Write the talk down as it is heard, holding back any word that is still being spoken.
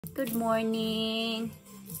Good morning!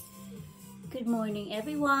 Good morning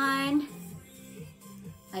everyone!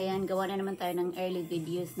 Ayan, gawa na naman tayo ng early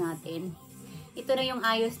videos natin. Ito na yung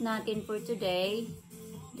ayos natin for today.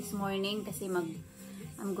 This morning kasi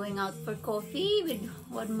I'm going out for coffee with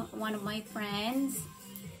one of my friends.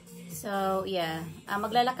 So, yeah.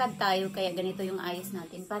 Maglalakad tayo kaya ganito yung ayos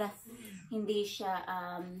natin para hindi siya,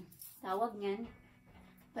 tawag niyan,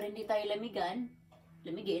 para hindi tayo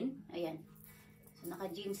lamigin. Ayan. So,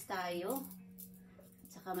 naka-jeans tayo.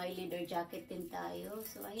 At saka may leather jacket din tayo.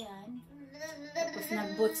 So, ayan. Tapos,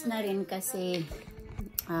 nag-boots na rin kasi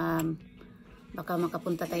baka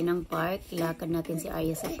makapunta tayo ng park. Ilakad natin si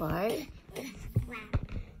Arya sa park.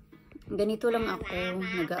 Ganito lang ako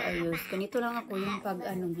nag-aayos. Ganito lang ako yung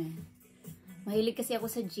pag-ano na. Mahilig kasi ako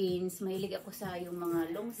sa jeans. Mahilig ako sa yung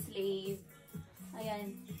mga long sleeve.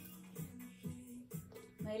 Ayan.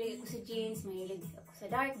 Mahilig ako sa jeans. Mahilig ako sa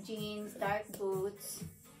dark jeans, dark boots.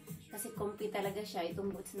 Kasi comfy talaga siya. Itong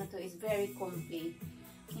boots na to is very comfy.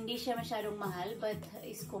 Hindi siya masyadong mahal but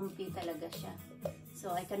is comfy talaga siya.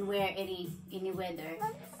 So I can wear any weather.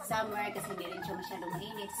 Summer kasi hindi rin siya masyadong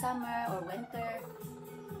mainit. Summer or winter.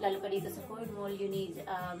 Lalo pa dito sa Cornwall, you need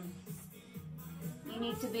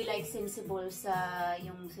to be like sensible sa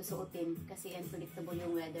yung susuotin kasi unpredictable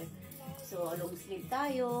yung weather. So long sleeve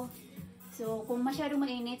tayo. So, kung masyadong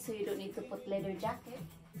mainit, so you don't need to put leather jacket.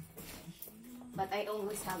 But I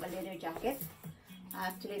always have a leather jacket.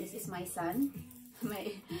 Actually, this is my son.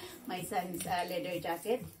 My son's leather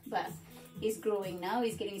jacket. But he's growing now.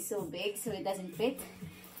 He's getting so big, so it doesn't fit.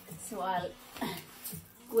 So, I'll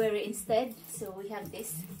wear it instead. So, we have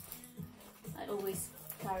this. I always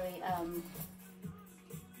carry a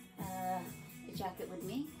jacket with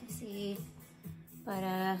me. Kasi,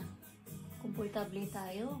 para komportable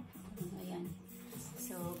tayo. Ayan.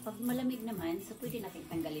 So, pag malamig naman, so pwede natin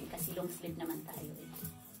tanggalin kasi long sleeve naman tayo.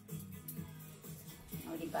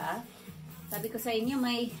 O, diba? Sabi ko sa inyo,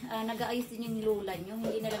 may nag-aayos din yung lula nyo.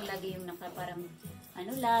 Hindi na lang lagi yung parang,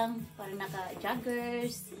 parang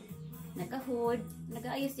naka-joggers, naka-hood.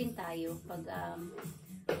 Nag-aayos din tayo. Pag,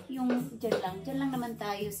 yung dyan lang naman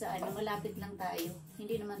tayo sa, malapit lang tayo.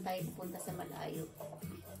 Hindi naman tayo pupunta sa malayo.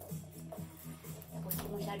 Tapos,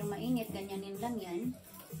 kung masyadong mainit, ganyanin lang yan.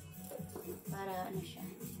 Para siya.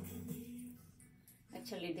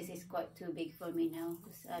 Actually, this is quite too big for me now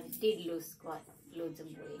because I did lose quite loads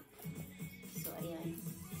of weight. So, ayan.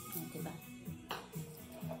 Diba?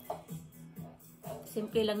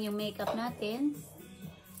 Simple lang yung makeup natin.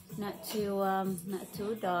 Not too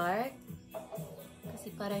dark.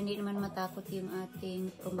 Kasi para hindi naman matakot yung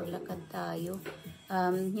ating kung maglakad tayo.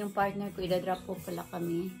 Yung partner ko, idadrop ko pala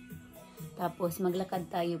kami. Tapos,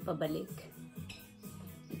 maglakad tayo pabalik.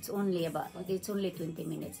 It's only 20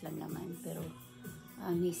 minutes lang naman. Pero,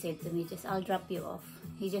 he said to me, I'll drop you off.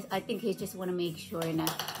 I think he just want to make sure na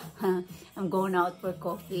I'm going out for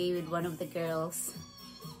coffee with one of the girls.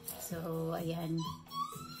 So, ayan.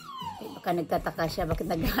 Baka nagtataka siya, bakit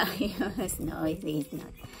nag-ayos? No, he's not.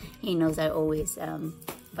 He knows I always,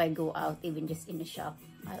 if I go out, even just in the shop,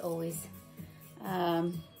 I always,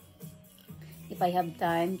 if I have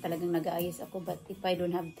time, talagang nag-aayos ako. But if I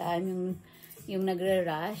don't have time, yung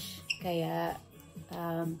nagre-rush, kaya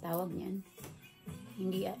tawag niyan,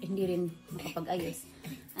 hindi rin makapag-ayos.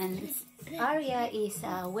 And Arya is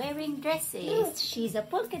wearing dresses. She's a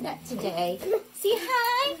polka dot today. Say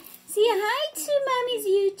hi! Say hi to Mommy's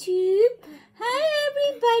YouTube! Hi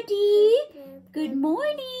everybody! Good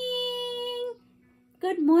morning!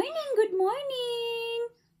 Good morning, good morning!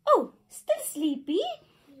 Oh, still sleepy?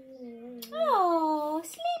 Oh,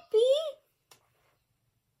 sleepy!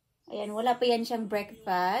 Ayan, wala pa yan siyang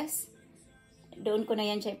breakfast. Doon ko na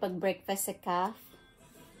yan siya ipag-breakfast sa calf.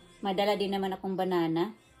 Madala din naman akong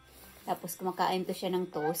banana. Tapos kumakain to siya ng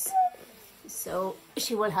toast. So,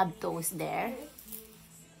 she will have toast there.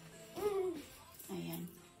 Ayan.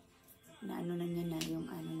 Naano na niya na yung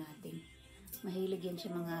natin. Mahilig yan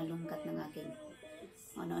siya mga lungkat ng akin.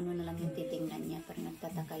 Ano-ano na lang yung titingnan niya. Parang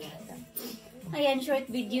nagtataka yata. Ayan, short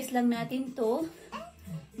videos lang natin to.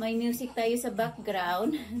 May music tayo sa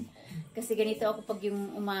background. Kasi ganito ako pag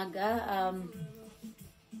yung umaga,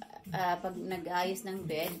 pag nag-ayos ng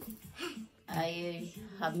bed, I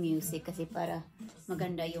have music kasi para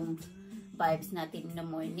maganda yung vibes natin in the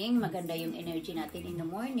morning, maganda yung energy natin in the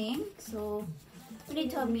morning. So, we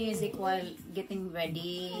need to have music while getting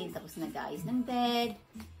ready, tapos nag-ayos ng bed.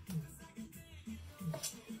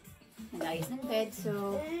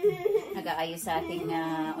 So, nag-aayos sa ating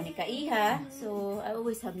unikaiha. So, I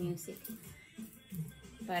always have music.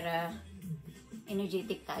 Para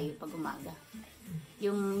energetic tayo pag umaga.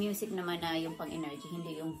 Yung music naman na yung pang-energy,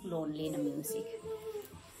 hindi yung lonely na music.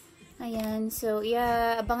 Ayan, so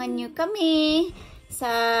yeah, abangan nyo kami sa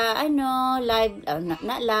live,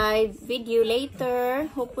 not live, video later,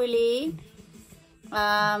 hopefully.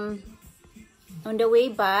 On the way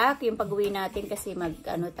back, yung pag-uwi natin kasi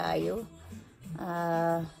tayo,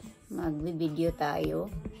 mag-video tayo.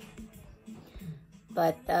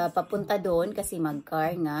 But papunta doon kasi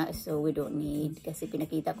mag-car nga, so we don't need, kasi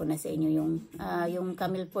pinakita ko na sa inyo yung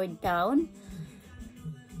Camelford Town.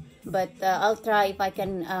 But I'll try if I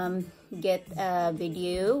can get a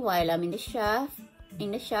video while I'm in the shop,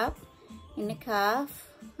 in the cafe.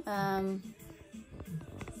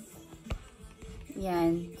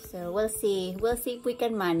 Yan. So we'll see if we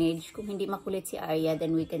can manage. Kung hindi makulit si Arya,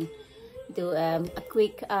 then we can do a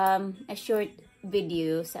quick, a short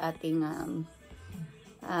video sa ating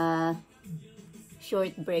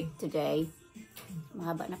short break today.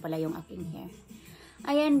 Mahaba na pala yung aking hair.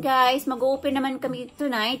 Ayan guys, mag-open naman kami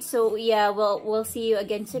tonight. So yeah, we'll see you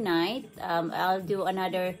again tonight. I'll do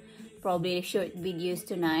another probably short videos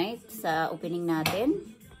tonight sa opening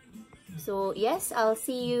natin. So yes, I'll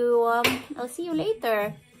see you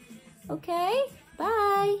later. Okay?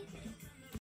 Bye.